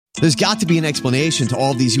There's got to be an explanation to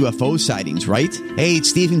all of these UFO sightings, right? Hey,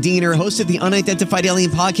 it's Stephen Diener, host of the Unidentified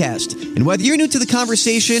Alien Podcast. And whether you're new to the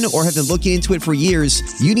conversation or have been looking into it for years,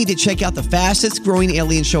 you need to check out the fastest growing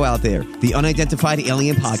alien show out there, the Unidentified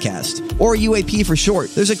Alien Podcast, or UAP for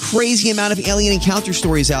short. There's a crazy amount of alien encounter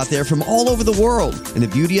stories out there from all over the world. And the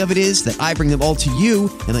beauty of it is that I bring them all to you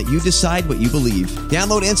and let you decide what you believe.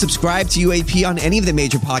 Download and subscribe to UAP on any of the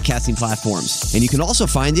major podcasting platforms. And you can also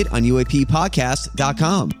find it on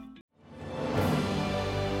UAPpodcast.com.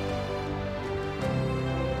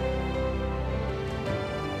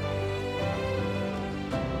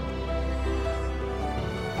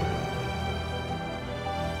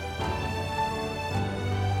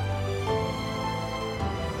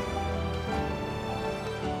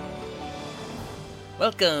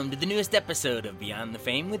 Welcome to the newest episode of Beyond the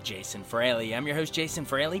Fame with Jason Fraley. I'm your host, Jason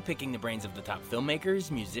Fraley, picking the brains of the top filmmakers,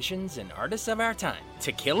 musicians, and artists of our time.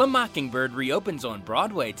 To Kill a Mockingbird reopens on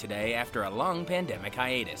Broadway today after a long pandemic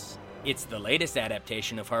hiatus. It's the latest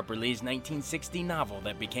adaptation of Harper Lee's 1960 novel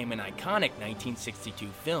that became an iconic 1962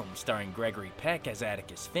 film starring Gregory Peck as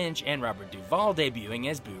Atticus Finch and Robert Duvall debuting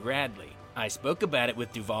as Boo Radley. I spoke about it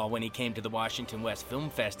with Duvall when he came to the Washington West Film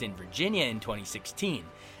Fest in Virginia in 2016,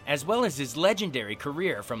 as well as his legendary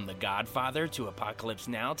career from The Godfather to Apocalypse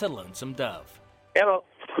Now to Lonesome Dove. Hello.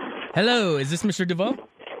 Hello, is this Mr. Duvall?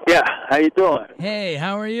 Yeah, how you doing? Hey,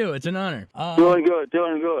 how are you? It's an honor. Doing good.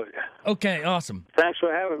 Okay, awesome. Thanks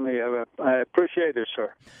for having me. I appreciate it,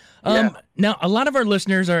 sir. Now, a lot of our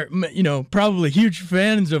listeners are, probably huge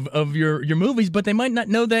fans of your movies, but they might not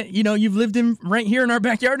know that, you've lived right here in our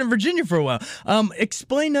backyard in Virginia for a while.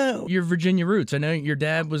 Explain your Virginia roots. I know your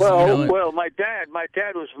dad was... Well, my dad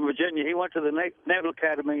was from Virginia. He went to the Naval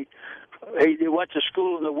Academy. He went to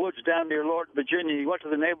school in the woods down near Lorton, Virginia. He went to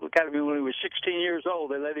the Naval Academy when he was 16 years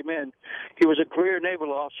old. They let him in. He was a career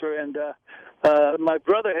naval officer, and my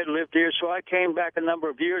brother had lived here, so I came back a number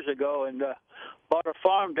of years ago and bought a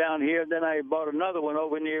farm down here. Then I bought another one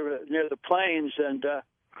over near the plains. And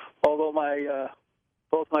although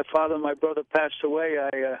both my father and my brother passed away,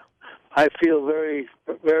 I feel very,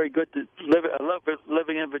 very good to live. I love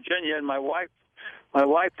living in Virginia, and my wife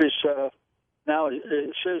is now a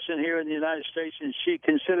citizen here in the United States, and she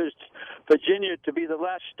considers Virginia to be the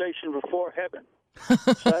last station before heaven.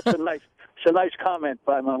 So that's a nice comment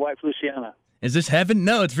by my wife, Luciana. Is this heaven?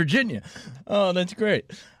 No, it's Virginia. Oh, that's great.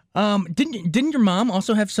 Didn't your mom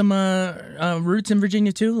also have some roots in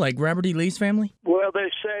Virginia too, like Robert E. Lee's family? Well,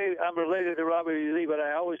 they say I'm related to Robert E. Lee, but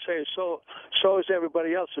I always say so is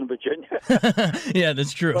everybody else in Virginia. Yeah,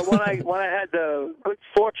 that's true. But when I had the good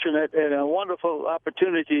fortunate and a wonderful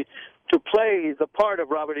opportunity to play the part of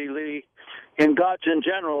Robert E. Lee in Gods and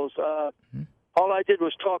Generals, all I did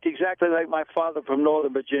was talk exactly like my father from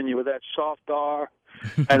Northern Virginia with that soft R.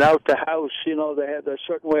 And out the house, they had a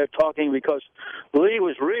certain way of talking because Lee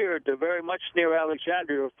was reared very much near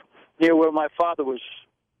Alexandria, near where my father was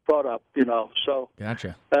brought up, So,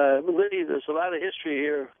 gotcha. Lee, there's a lot of history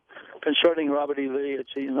here concerning Robert E. Lee.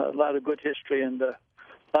 It's a lot of good history and a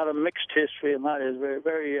lot of mixed history, and that is very,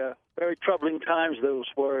 very, very troubling times those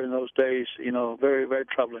were in those days. Very, very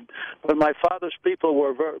troubling. But my father's people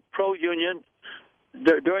were very pro-union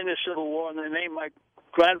during the Civil War, and they named my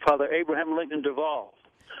grandfather Abraham Lincoln Duvall.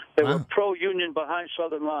 They were pro-union behind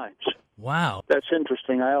Southern lines. Wow. That's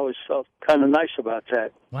interesting. I always felt kind of nice about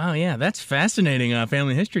that. Wow, yeah, that's fascinating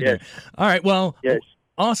family history Yes. there. All right, well, yes.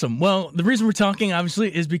 Awesome. Well, the reason we're talking,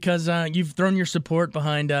 obviously, is because you've thrown your support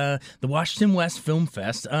behind the Washington West Film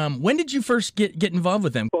Fest. When did you first get involved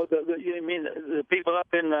with them? Well, you mean the people up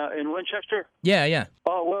in Winchester? Yeah.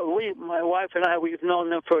 Oh, well, my wife and I, we've known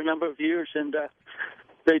them for a number of years, and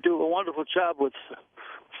they do a wonderful job with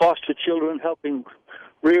foster children, helping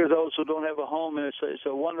rear those who don't have a home, and it's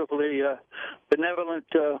a wonderfully benevolent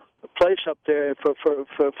place up there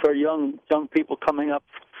for young people coming up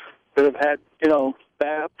that have had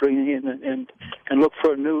bad upbringing and look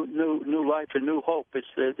for a new life and new hope.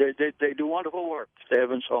 They do wonderful work.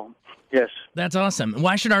 Evans Home. Yes. That's awesome.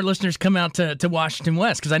 Why should our listeners come out to Washington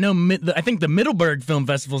West? Because I know I think the Middleburg Film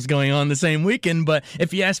Festival is going on the same weekend, but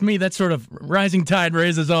if you ask me, that's sort of rising tide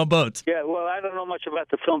raises all boats. Yeah, well, I don't know much about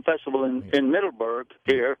the film festival in Middleburg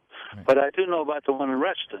here, but I do know about the one in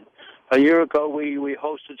Reston. A year ago, we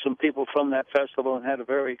hosted some people from that festival and had a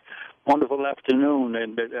very wonderful afternoon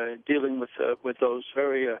and dealing with those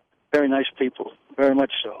very nice people, very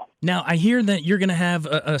much so. Now, I hear that you're going to have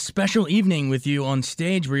a special evening with you on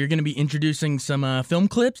stage where you're going to be introducing some film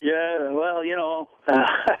clips. Yeah, well,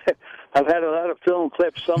 I've had a lot of film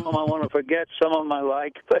clips. Some of them I want to forget, some of them I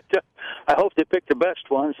like, but I hope they pick the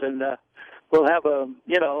best ones, and we'll have a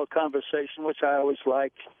conversation, which I always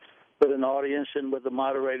like. with an audience and with the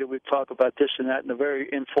moderator. We talk about this and that in a very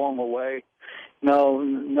informal way. No,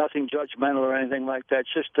 nothing judgmental or anything like that.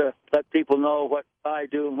 Just to let people know what I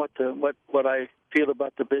do and what I feel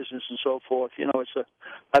about the business and so forth.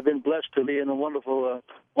 I've been blessed to be in a wonderful,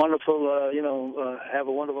 have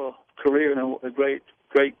a wonderful career and a great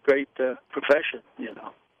profession.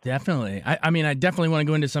 Definitely. I mean, I definitely want to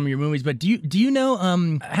go into some of your movies, but do you know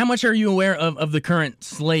how much are you aware of the current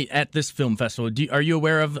slate at this film festival? Are you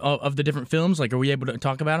aware of the different films? Like, are we able to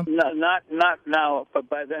talk about them? No, not now, but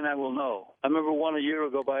by then I will know. I remember one a year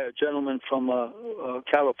ago by a gentleman from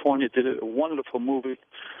California did a wonderful movie,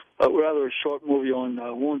 rather a short movie on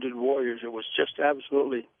wounded warriors. It was just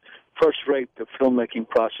absolutely first-rate, the filmmaking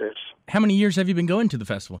process. How many years have you been going to the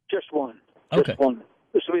festival? Just one. Okay. Just one.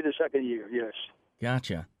 This will be the second year, yes.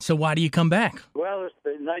 Gotcha. So why do you come back? Well,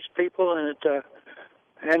 it's nice people, and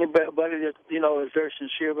anybody that is very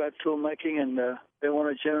sincere about filmmaking, and they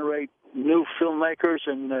want to generate new filmmakers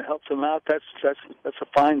and help them out. That's a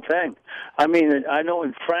fine thing. I mean, I know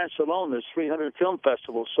in France alone there's 300 film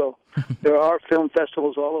festivals, so there are film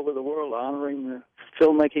festivals all over the world honoring the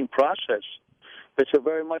filmmaking process. It's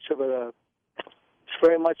very much of a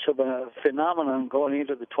phenomenon going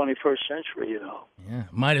into the 21st century, Yeah,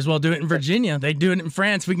 might as well do it in Virginia. They do it in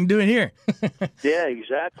France. We can do it here. Yeah,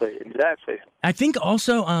 exactly. I think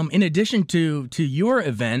also, in addition to your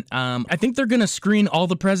event, I think they're going to screen All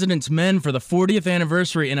the President's Men for the 40th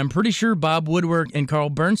anniversary, and I'm pretty sure Bob Woodward and Carl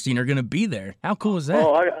Bernstein are going to be there. How cool is that?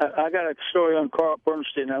 Oh, I got a story on Carl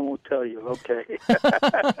Bernstein I won't tell you, okay?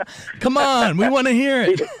 Come on, we want to hear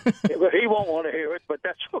it. He won't want to hear it, but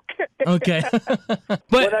that's okay. Okay. But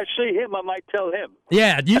when I see him, I might tell him.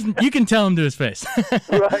 Yeah, you can tell him to his face.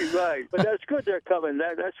 Right. But that's good they're coming.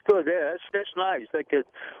 That's good. Yeah, that's nice. They can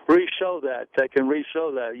re-show that.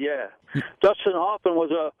 Yeah. Dustin Hoffman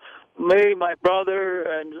was me, my brother,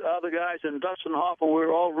 and other guys, and Dustin Hoffman, we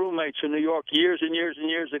were all roommates in New York years and years and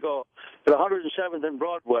years ago at 107th and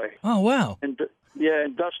Broadway. Oh, wow. And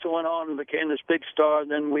Dustin went on and became this big star, and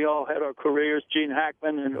then we all had our careers, Gene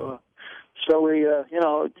Hackman, and so we, a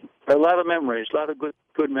lot of memories, a lot of good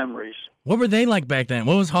memories. What were they like back then?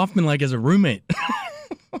 What was Hoffman like as a roommate?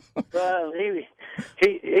 Well, he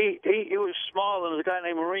was small, and there was a guy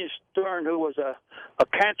named Maureen Stern who was a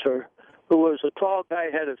cantor, who was a tall guy,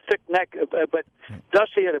 had a thick neck, but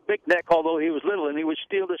Dusty had a big neck, although he was little, and he would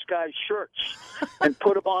steal this guy's shirts and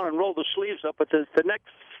put them on and roll the sleeves up, but the neck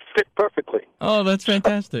fit perfectly. Oh, that's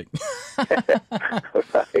fantastic.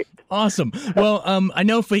 Right. Awesome. Well, I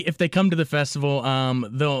know if they come to the festival,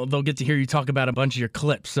 they'll get to hear you talk about a bunch of your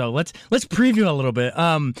clips. So let's preview a little bit.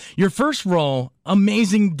 Your first role,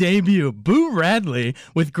 amazing debut, Boo Radley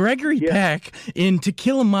with Gregory Peck in To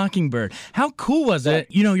Kill a Mockingbird. How cool was it?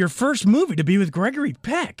 Your first movie to be with Gregory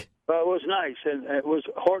Peck. It was nice, and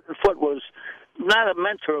Horton Foote was not a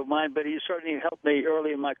mentor of mine, but he certainly helped me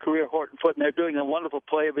early in my career, Horton Foote, and they're doing a wonderful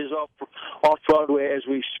play of his off-Broadway as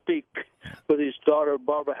we speak with his daughter,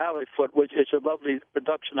 Barbara Halley Foote, which is a lovely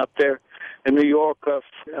production up there in New York.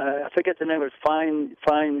 I forget the name of it,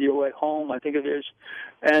 Find Your Way Home, I think it is.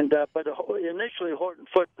 And but initially Horton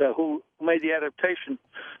Foote, who made the adaptation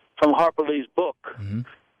from Harper Lee's book,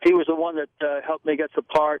 he was the one that helped me get the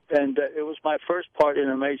part, and it was my first part in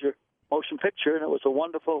a major motion picture, and it was a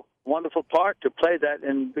wonderful part to play that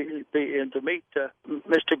and to meet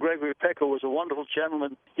Mr. Gregory Peck, who was a wonderful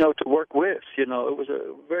gentleman, to work with. It was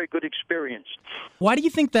a very good experience. Why do you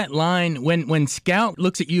think that line, when Scout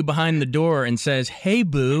looks at you behind the door and says, "Hey,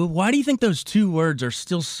 Boo," why do you think those two words are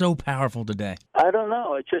still so powerful today? I don't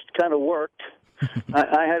know. It just kind of worked.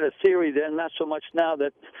 I had a theory then, not so much now,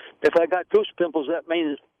 that if I got goose pimples, that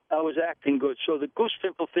means I was acting good. So the goose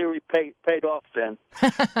pimple theory paid off then.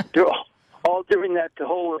 All during that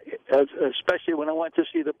whole, especially when I went to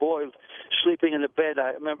see the boy sleeping in the bed,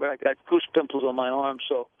 I remember I got goose pimples on my arm.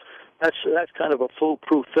 So that's kind of a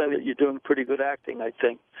foolproof thing that you're doing pretty good acting, I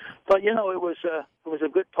think. But it was a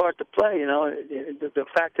good part to play. The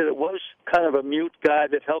fact that it was kind of a mute guy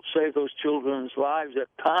that helped save those children's lives at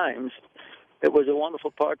times. It was a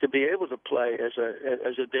wonderful part to be able to play as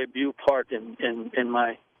a debut part in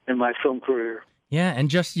my film career. Yeah,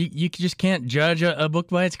 and you just can't judge a book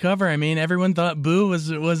by its cover. I mean, everyone thought Boo was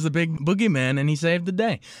the big boogeyman, and he saved the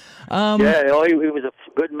day. He was a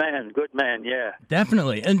good man, yeah.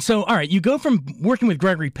 Definitely. And so, all right, you go from working with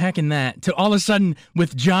Gregory Peck in that to all of a sudden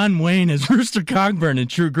with John Wayne as Rooster Cogburn in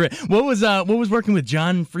True Grit. What was working with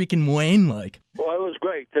John freaking Wayne like? Well, it was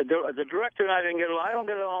great. The director and I didn't get along. I don't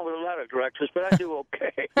get along with a lot of directors, but I do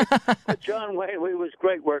okay. But John Wayne, it was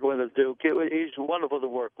great working with the Duke. He's wonderful to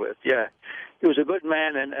work with. Yeah, he was a good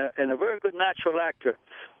man and a very good natural actor.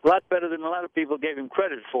 A lot better than a lot of people gave him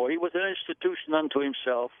credit for. He was an institution unto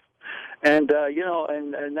himself. And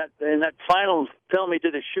and that final film he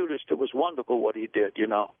did as Shootist, it was wonderful what he did.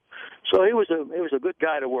 So he was a good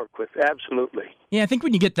guy to work with, absolutely. Yeah, I think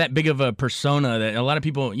when you get that big of a persona, that a lot of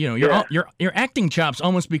people, your acting chops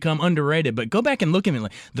almost become underrated. But go back and look at him,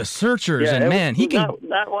 like The Searchers, and man, he can.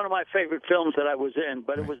 Not one of my favorite films that I was in,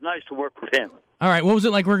 but it was nice to work with him. All right, what was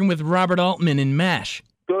it like working with Robert Altman in MASH?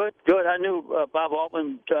 Good. I knew Bob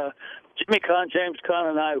Altman, Jimmy Caan, James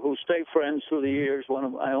Caan, and I, who stay friends through the years, one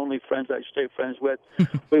of my only friends I stay friends with.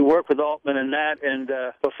 We worked with Altman and that, and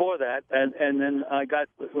before that, and then I got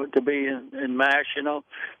to be in MASH.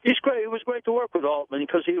 He's great. It was great to work with Altman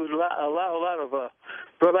because he would allow a lot of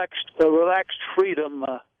relaxed freedom.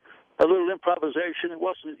 A little improvisation. It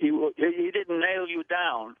wasn't. He didn't nail you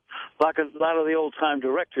down like a lot of the old time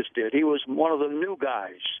directors did. He was one of the new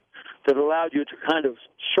guys that allowed you to kind of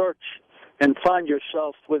search and find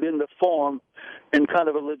yourself within the form in kind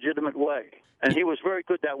of a legitimate way. And he was very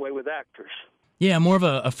good that way with actors. Yeah, more of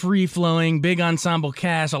a free-flowing, big ensemble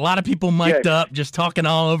cast. A lot of people mic'd up, just talking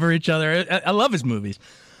all over each other. I love his movies.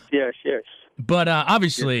 Yes. But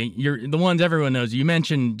obviously, you're the ones everyone knows. You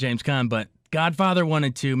mentioned James Caan, but Godfather 1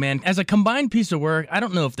 and 2, man, as a combined piece of work, I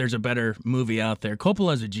don't know if there's a better movie out there.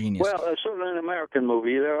 Coppola's a genius. Well, certainly an American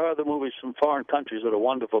movie. There are other movies from foreign countries that are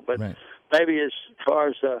wonderful, but right. Maybe as far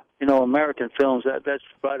as American films, that's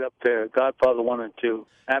right up there. Godfather 1 and 2,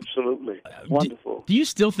 absolutely wonderful. Do you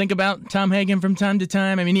still think about Tom Hagen from time to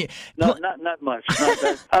time? I mean, not much. Not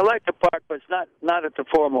that. I like the part, but it's not at the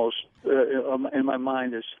foremost in my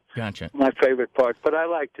mind is gotcha. My favorite part. But I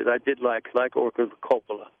liked it. I did like working with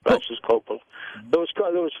Coppola, Francis Coppola.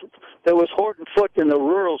 There was Horton Foote in the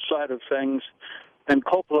rural side of things, and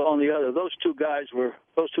Coppola on the other. Those two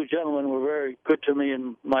gentlemen were very good to me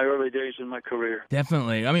in my early days in my career.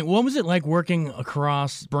 Definitely. I mean, what was it like working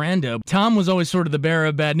across Brando? Tom was always sort of the bearer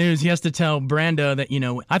of bad news. He has to tell Brando that,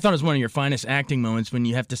 I thought it was one of your finest acting moments when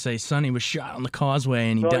you have to say Sonny was shot on the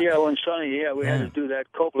causeway and he died. Yeah, when Sonny, we had to do that.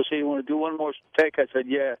 Coppola said, you want to do one more take? I said,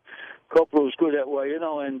 yeah. Coppola was good that way,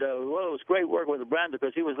 and it was great work with Brando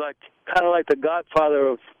because he was kind of like the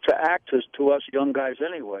godfather to actors to us young guys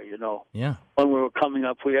anyway, Yeah. When we were coming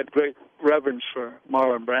up, we had great reverence for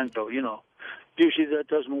Marlon Brando, Usually that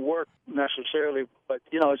doesn't work necessarily, but,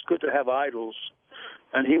 it's good to have idols.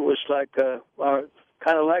 And he was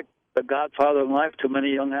kind of like the godfather in life to many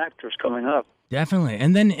young actors coming up. Definitely.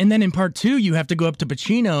 And then in part 2, you have to go up to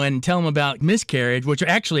Pacino and tell him about miscarriage, which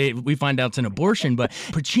actually we find out it's an abortion, but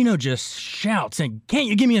Pacino just shouts and can't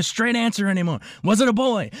you give me a straight answer anymore? Was it a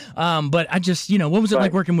boy? But I just, what was it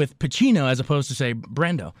like working with Pacino as opposed to, say,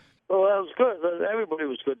 Brando? Well, that was good. Everybody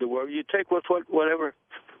was good to work. You take with whatever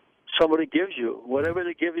somebody gives you. Whatever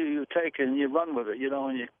they give you, you take and you run with it,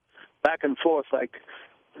 and you back and forth. Like,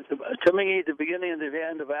 to me, the beginning and the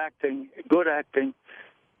end of acting, good acting,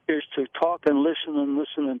 is to talk and listen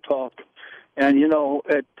and talk. And,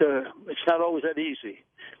 it's not always that easy.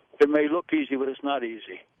 It may look easy, but it's not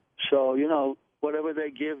easy. So, whatever they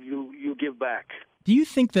give, you give back. Do you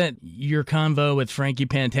think that your convo with Frankie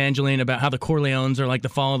Pantangeline about how the Corleones are like the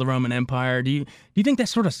fall of the Roman Empire, do you think that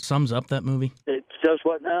sort of sums up that movie? It does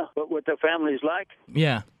what now? What the family's like?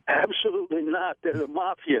 Yeah. Absolutely not. They're the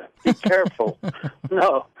mafia. Be careful.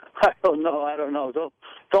 No, I don't know.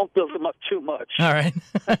 Don't build them up too much. All right.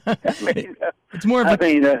 It's more of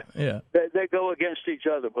yeah. They go against each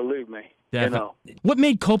other, believe me. Definitely. What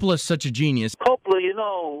made Coppola such a genius? Coppola, he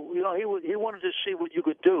wanted to see what you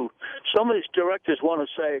could do. Some of these directors want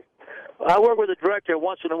to say, I worked with a director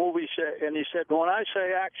once in a movie, and he said, when I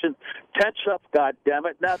say action, tense up,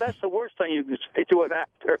 goddammit. Now, that's the worst thing you can say to an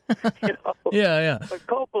actor. Yeah. But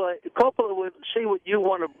Coppola would see what you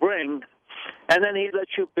want to bring, and then he'd let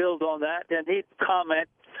you build on that, and he'd comment.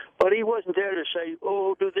 But he wasn't there to say,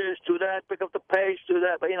 oh, do this, do that, pick up the pace, do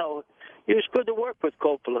that. But, he was good to work with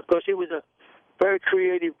Coppola because he was a very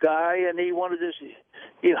creative guy, and he wanted this.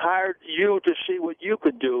 He hired you to see what you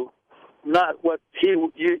could do, not what he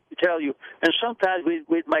would tell you. And sometimes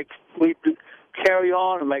we'd carry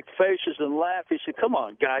on and make faces and laugh. He said, come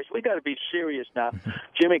on, guys, we got to be serious now.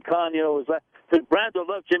 Jimmy Caan, was like, Brando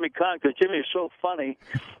loved Jimmy Caan because Jimmy is so funny.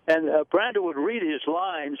 And Brando would read his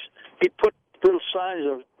lines. He'd put little signs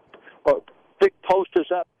or big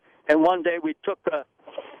posters up. And one day we took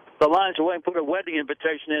the lines away and put a wedding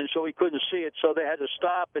invitation in, so he couldn't see it. So they had to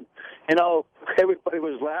stop, and everybody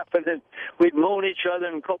was laughing, and we'd moan each other.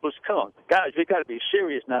 And Coppola's, come on, guys, we got to be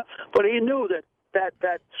serious now. But he knew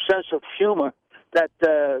that sense of humor, that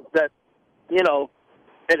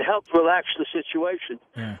it helped relax the situation.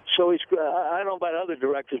 Yeah. So I don't know about other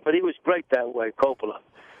directors, but he was great that way, Coppola.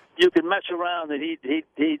 You could mess around, and he'd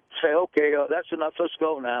say, "Okay, that's enough. Let's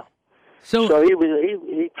go now." So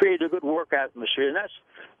he created a good work atmosphere, and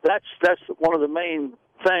that's one of the main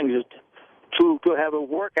things, is to have a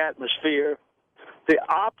work atmosphere. The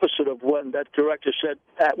opposite of when that director said,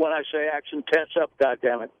 "When I say action, tense up,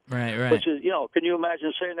 goddammit." Right. Which is, can you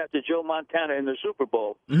imagine saying that to Joe Montana in the Super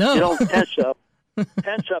Bowl? No. You don't tense up.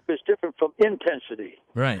 Tense up is different from intensity.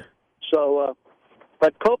 Right. So,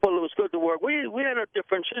 but Coppola was good to work. We had our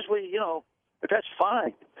differences. But that's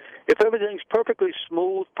fine. If everything's perfectly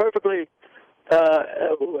smooth, perfectly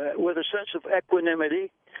with a sense of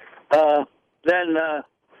equanimity, then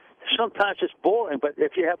sometimes it's boring. But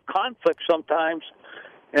if you have conflict sometimes,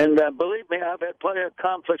 and believe me, I've had plenty of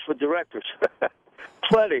conflicts with directors.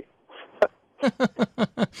 Plenty.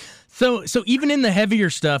 So even in the heavier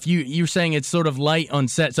stuff, you're saying it's sort of light on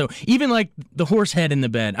set. So even like the horse head in the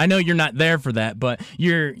bed, I know you're not there for that, but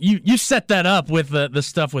you set that up with the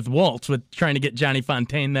stuff with Waltz, with trying to get Johnny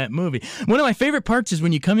Fontane that movie. One of my favorite parts is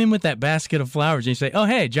when you come in with that basket of flowers and you say, "Oh,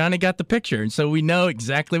 hey, Johnny got the picture," and so we know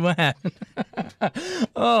exactly what happened.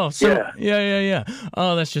 Yeah.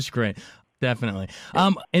 Oh, that's just great. Definitely.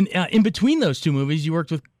 And in between those two movies, you worked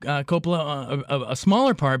with Coppola a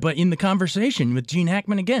smaller part, but in The Conversation with Gene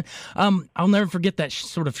Hackman again. I'll never forget that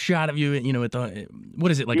sort of shot of you, at the, what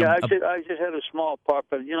is it, like I just had a small part,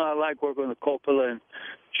 but, I like working with Coppola, and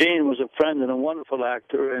Gene was a friend and a wonderful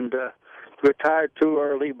actor, and retired too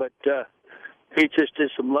early, but he just did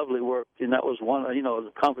some lovely work, and that was one,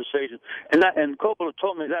 The Conversation. And Coppola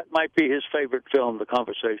told me that might be his favorite film, The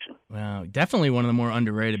Conversation. Wow, definitely one of the more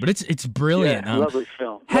underrated, but it's brilliant. Yeah, lovely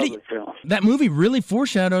film. Film. That movie really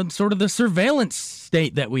foreshadowed sort of the surveillance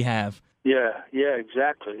state that we have. Yeah,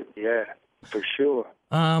 exactly. Yeah, for sure.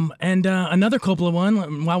 And another Coppola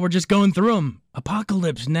one, while we're just going through them,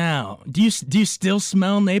 Apocalypse Now. Do you still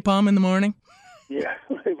smell napalm in the morning? Yeah,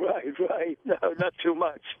 right. No, not too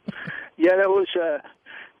much. Yeah, that was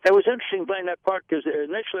interesting playing that part, because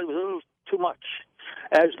initially it was a little too much,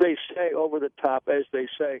 as they say, over the top, as they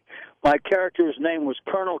say. My character's name was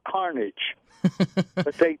Colonel Carnage,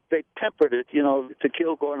 but they tempered it, to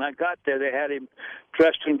Kilgore. And I got there, they had him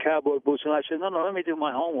dressed in cowboy boots, and I said, no, let me do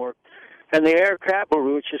my homework. And the Air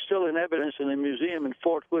Cavalry, which is still in evidence in the museum in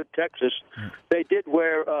Fort Hood, Texas, they did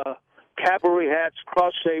wear cavalry hats,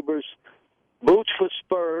 cross sabers, boots with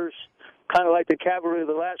spurs, kind of like the cavalry of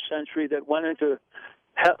the last century that went into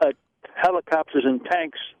helicopters and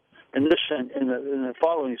tanks in the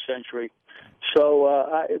following century. So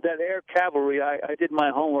that Air Cavalry, I did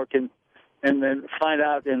my homework and then find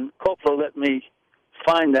out, and Coppola let me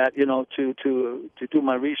find that, to do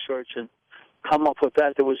my research and come up with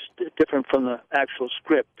that was different from the actual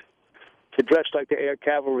script, to dress like the Air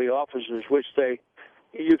Cavalry officers, which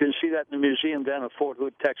you can see that in the museum down at Fort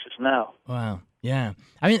Hood, Texas now. Wow. Yeah.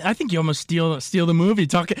 I mean, I think you almost steal the movie.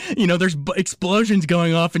 There's explosions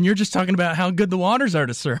going off, and you're just talking about how good the waters are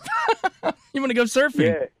to surf. You want to go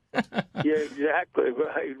surfing. Yeah, exactly.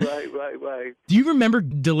 Right. Do you remember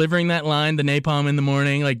delivering that line, the napalm in the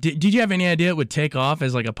morning? Like, did you have any idea it would take off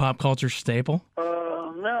as like a pop culture staple?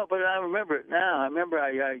 No, but I remember it now. I remember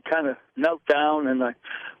I kind of knelt down, and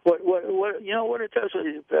what it does.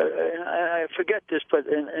 I forget this, but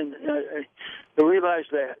I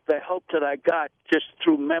realized that the help that I got just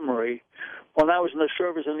through memory. When I was in the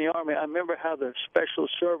service in the Army, I remember how the special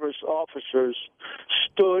service officers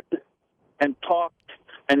stood and talked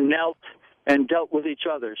and knelt and dealt with each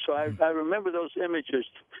other. So I remember those images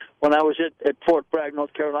when I was at Fort Bragg,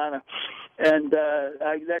 North Carolina, and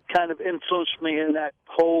that kind of influenced me in that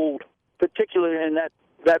whole, particularly in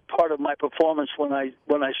that part of my performance when I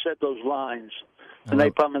said those lines. The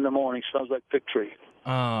napalm in the morning smells like victory. Oh,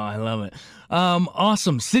 I love it.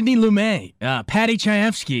 Awesome. Sidney Lumet, Patty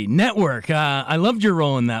Chayefsky, Network. I loved your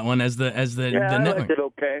role in that one as the I Network. liked it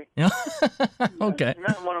okay. Okay.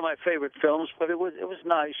 Not one of my favorite films, but it was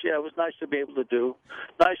nice. Yeah, it was nice to be able to do.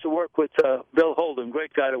 Nice to work with Bill Holden.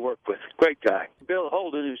 Great guy to work with. Great guy. Bill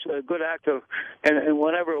Holden is a good actor, and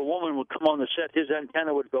whenever a woman would come on the set, his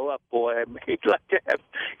antenna would go up. Boy, he'd like to have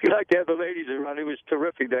the ladies around. He was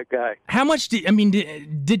terrific. That guy. How much did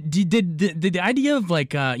the idea of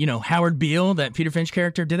Howard Beale, that Peter Finch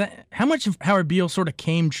character, how much of Howard Beale sort of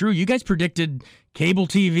came true? You guys predicted cable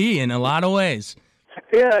TV in a lot of ways.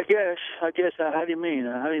 Yeah, I guess. How do you mean?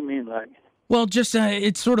 Like? Well, just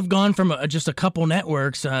it's sort of gone from just a couple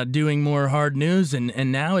networks doing more hard news,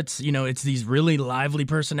 and now it's it's these really lively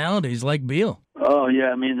personalities like Beale. Oh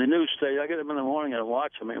yeah, I mean the news station. I get them in the morning and I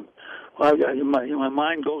watch them. My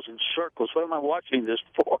mind goes in circles. What am I watching this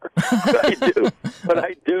for? But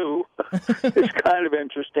I do. It's kind of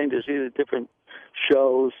interesting to see the different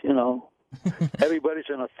shows. Everybody's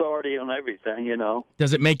an authority on everything.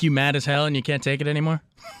 Does it make you mad as hell and you can't take it anymore?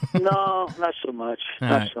 No, not so much.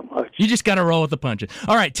 So much. You just got to roll with the punches.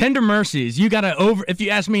 All right, Tender Mercies. You got to if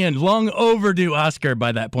you ask me, a long overdue Oscar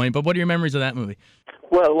by that point. But what are your memories of that movie?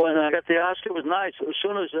 Well, when I got the Oscar, it was nice. As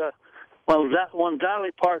soon as when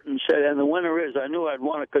Dolly Parton said, "And the winner is," I knew I'd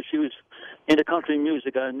won it because she was into country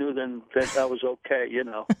music. I knew then that I was okay,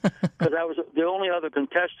 because I was the only other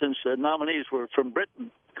contestants, nominees were from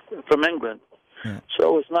Britain, from England. Yeah. So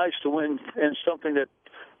it was nice to win in something that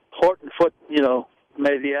Horton Foote,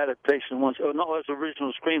 made the adaptation once. Oh no, it was the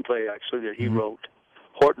original screenplay actually that he wrote.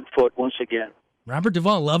 Horton Foote once again. Robert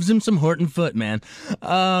Duvall loves him some Horton Foote, man.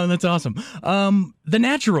 That's awesome. The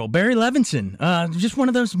Natural, Barry Levinson. Just one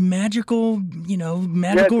of those magical,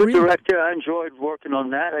 magical. Yeah, good director. I enjoyed working on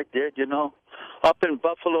that. I did, up in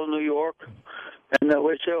Buffalo, New York, and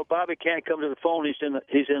we say, "Oh, Bobby can't come to the phone. He's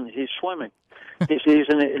swimming. He's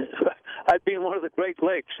in. I'd be in one of the Great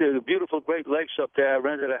Lakes, the beautiful Great Lakes up there. I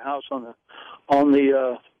rented a house on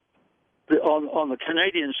the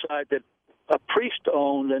Canadian side that a priest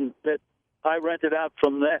owned, and that I rented out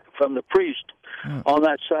from the priest on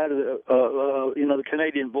that side of the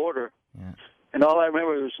Canadian border. Yeah. And all I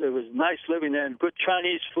remember was it was nice living there and good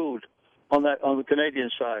Chinese food on the Canadian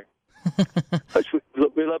side.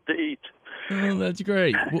 we love to eat. Oh, that's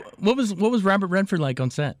great. What was Robert Redford like on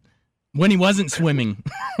set when he wasn't swimming?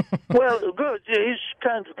 Well, good. Yeah, he's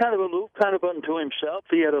kind of aloof, kind of unto himself.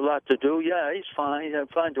 He had a lot to do. Yeah, he's fine.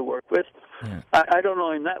 Fine to work with. Yeah. I don't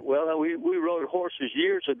know him that well. We rode horses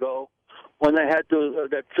years ago when they had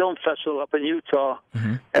that film festival up in Utah,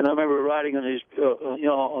 and I remember riding on his,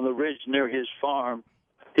 on the ridge near his farm,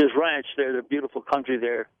 his ranch there, the beautiful country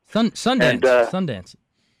there. Sundance. Sundance.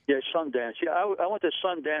 Yeah, Sundance. Yeah, I went to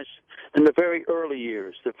Sundance in the very early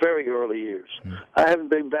years. I haven't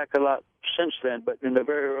been back a lot since then, but in the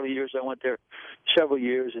very early years, I went there several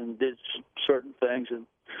years and did certain things, and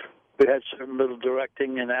we had certain little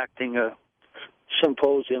directing and acting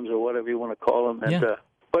symposiums or whatever you want to call them. And,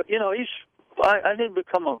 but I didn't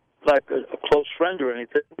become a close friend or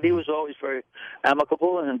anything. He was always very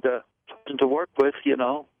amicable and pleasant to work with.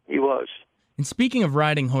 He was. And speaking of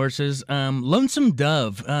riding horses, Lonesome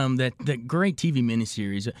Dove, that great TV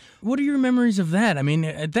miniseries. What are your memories of that? I mean,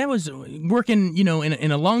 that was working,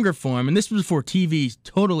 in a longer form, and this was before TV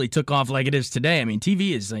totally took off like it is today. I mean,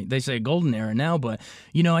 TV is, they say, a golden era now, but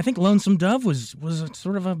I think Lonesome Dove was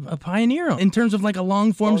sort of a pioneer in terms of like a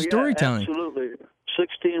long form storytelling. Absolutely,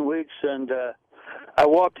 16 weeks, and I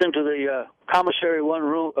walked into the commissary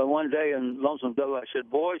one day in Lonesome Dove. I said,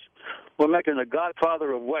 "Boys, we're making the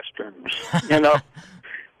Godfather of Westerns,"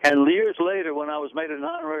 And years later, when I was made an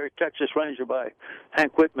honorary Texas Ranger by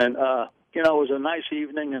Hank Whitman, it was a nice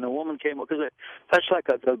evening, and a woman came up, because that's like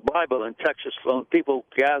the Bible in Texas. People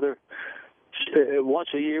gather once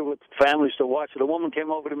a year with families to watch it. A woman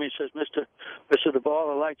came over to me and says, Mr.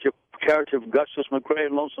 Duvall, I liked your character of Augustus McRae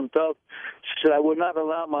in Lonesome Dove. She said, I would not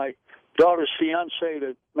allow my daughter's fiancé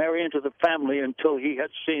to marry into the family until he had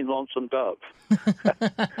seen Lonesome Dove.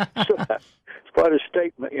 So that's quite a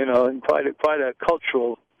statement, and quite a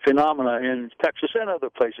cultural phenomena in Texas and other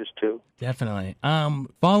places too. Definitely.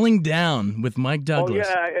 Falling Down with Mike Douglas.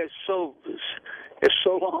 Oh yeah, it's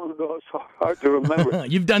so long ago. It's hard to remember.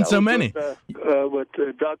 You've done so many. With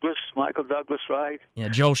Douglas, Michael Douglas, right? Yeah,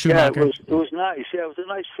 Joel Schumacher. Yeah, it was nice. Yeah, it was a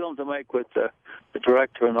nice film to make with the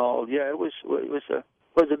director and all. Yeah, it was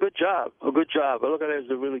a good job. A good job. I look at it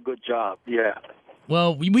as a really good job. Yeah.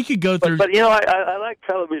 Well, we could go through. But I like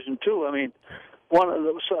television too. I mean,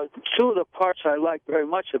 two of the parts I liked very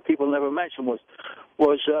much that people never mentioned was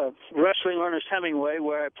wrestling Ernest Hemingway,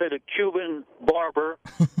 where I played a Cuban barber.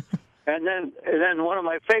 And then one of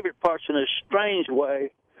my favorite parts, in a strange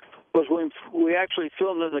way, was when we actually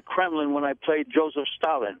filmed in the Kremlin when I played Joseph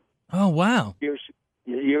Stalin. Oh, wow.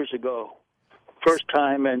 Years ago. First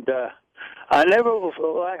time, and I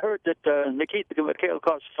heard that Nikita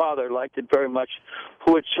Mikhailkov's father liked it very much,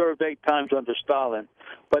 who had served 8 times under Stalin.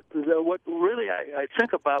 But what really I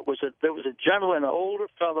think about was that there was a gentleman, an older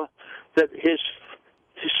fellow, that his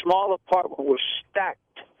small apartment was stacked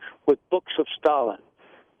with books of Stalin.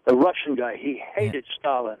 The Russian guy, he hated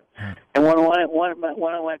Stalin, and when I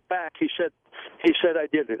went back, he said I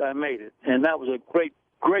did it, I made it, and that was a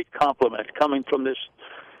great compliment coming from this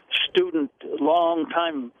long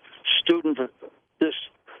time student, this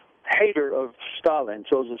hater of Stalin,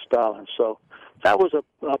 Joseph Stalin. So that was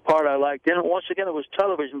a part I liked. And once again, it was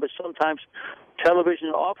television, but sometimes television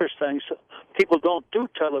offers things. People don't do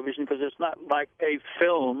television because it's not like a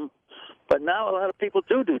film. But now a lot of people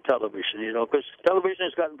do television, because television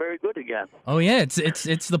has gotten very good again. Oh yeah,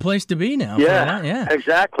 it's the place to be now. Yeah,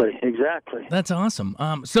 exactly. That's awesome.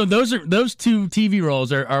 So those two TV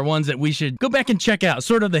roles are ones that we should go back and check out,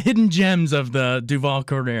 sort of the hidden gems of the Duvall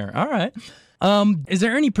career. All right. Is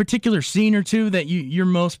there any particular scene or two that you're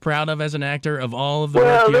most proud of as an actor of all of the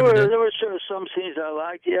work you ever did? There were sort of some scenes I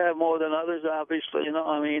liked, more than others, obviously.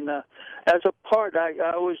 As a part,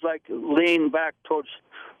 I always like to lean back towards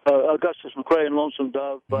Augustus McCrae and Lonesome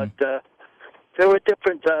Dove, but there were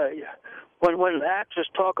different. When actors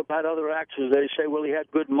talk about other actors, they say, "Well, he had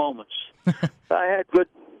good moments." I had good,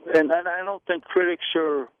 and I don't think critics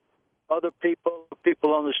or other people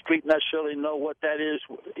on the street necessarily know what that is.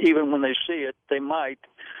 Even when they see it, they might,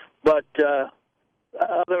 but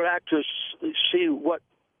other actors see what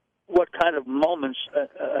kind of moments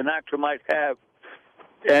an actor might have.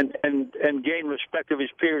 And gain respect of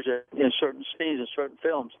his peers in certain scenes in certain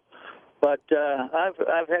films, but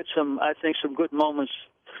I've had some good moments,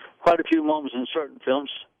 quite a few moments in certain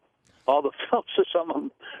films. All the films, some of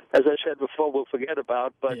them, as I said before, we'll forget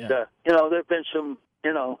about. But there've been some,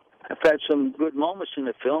 I've had some good moments in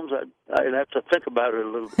the films. I'd have to think about it a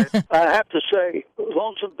little bit. I have to say,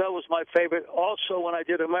 Lonesome Dove was my favorite. Also, when I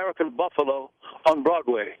did American Buffalo on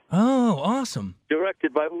Broadway. Oh, awesome!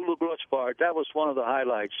 Directed by Ula Grossbart. That was one of the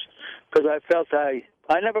highlights because I felt I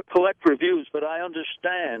never collect reviews, but I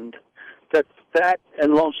understand that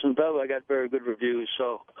and Lonesome Dove I got very good reviews.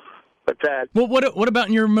 So. But that. Well, what about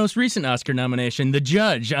your most recent Oscar nomination, The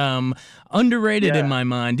Judge? Underrated in my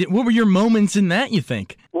mind. What were your moments in that, you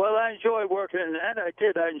think? Well, I enjoyed working in that. I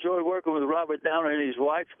did. I enjoyed working with Robert Downer and his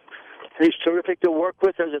wife. He's terrific to work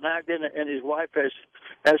with as an actor, and his wife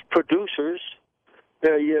as producers.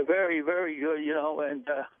 They're very, very good, and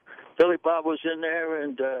Billy Bob was in there,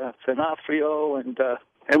 and D'Onofrio,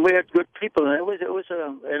 and we had good people, and it was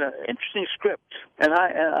an interesting script, and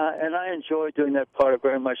I enjoyed doing that part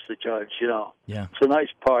very much. The Judge, Yeah, it's a nice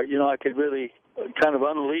part. I could really kind of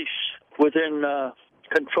unleash within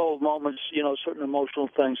controlled moments, certain emotional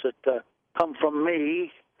things that come from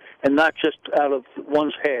me, and not just out of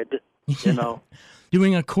one's head,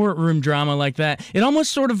 Doing a courtroom drama like that, it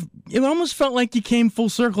almost felt like you came full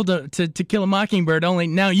circle to Kill a Mockingbird. Only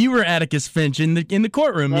now you were Atticus Finch in the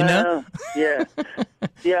courtroom,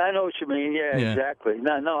 Yeah, I know what you mean. Yeah. Exactly.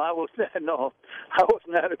 No, I wasn't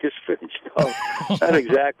Atticus Finch. No, not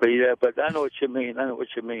exactly. Yeah, but I know what you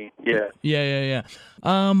mean. Yeah.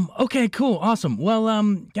 Okay, cool, awesome. Well,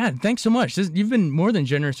 God, thanks so much. You've been more than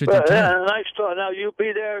generous with your time. Yeah, nice talk. Now you'll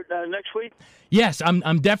be there next week. Yes,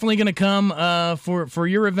 I'm definitely going to come for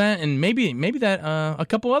your event and maybe that a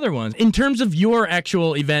couple other ones. In terms of your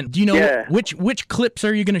actual event, do you know which clips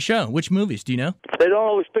are you going to show? Which movies? Do you know? They don't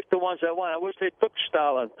always pick the ones I want. I wish they picked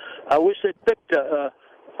Stalin. I wish they picked the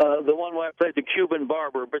one where I played the Cuban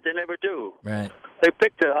barber, but they never do. Right. They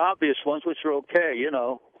picked the obvious ones, which are okay,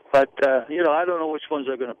 But I don't know which ones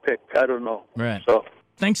they're going to pick. I don't know. Right. So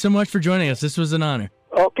thanks so much for joining us. This was an honor.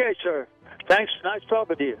 Okay, sir. Thanks. Nice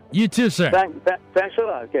talking to you. You too, sir. Thanks a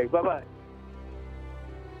lot. Okay, bye-bye.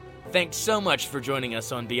 Thanks so much for joining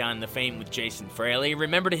us on Beyond the Fame with Jason Fraley.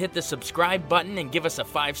 Remember to hit the subscribe button and give us a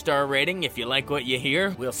 5-star rating if you like what you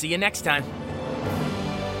hear. We'll see you next time.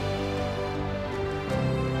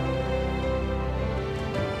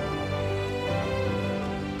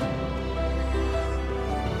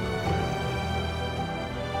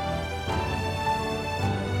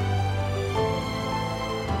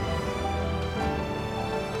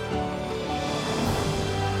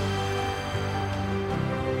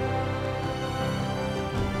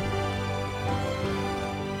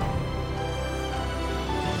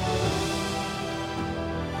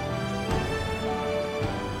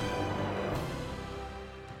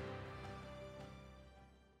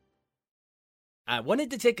 I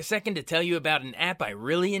wanted to take a second to tell you about an app I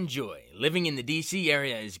really enjoy. Living in the DC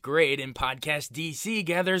area is great, and Podcast DC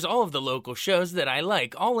gathers all of the local shows that I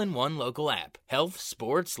like all in one local app. Health,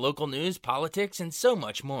 sports, local news, politics, and so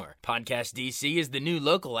much more. Podcast DC is the new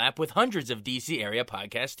local app with hundreds of DC area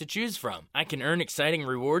podcasts to choose from. I can earn exciting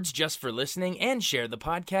rewards just for listening and share the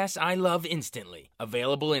podcasts I love instantly.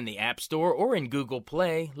 Available in the App Store or in Google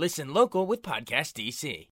Play, listen local with Podcast DC.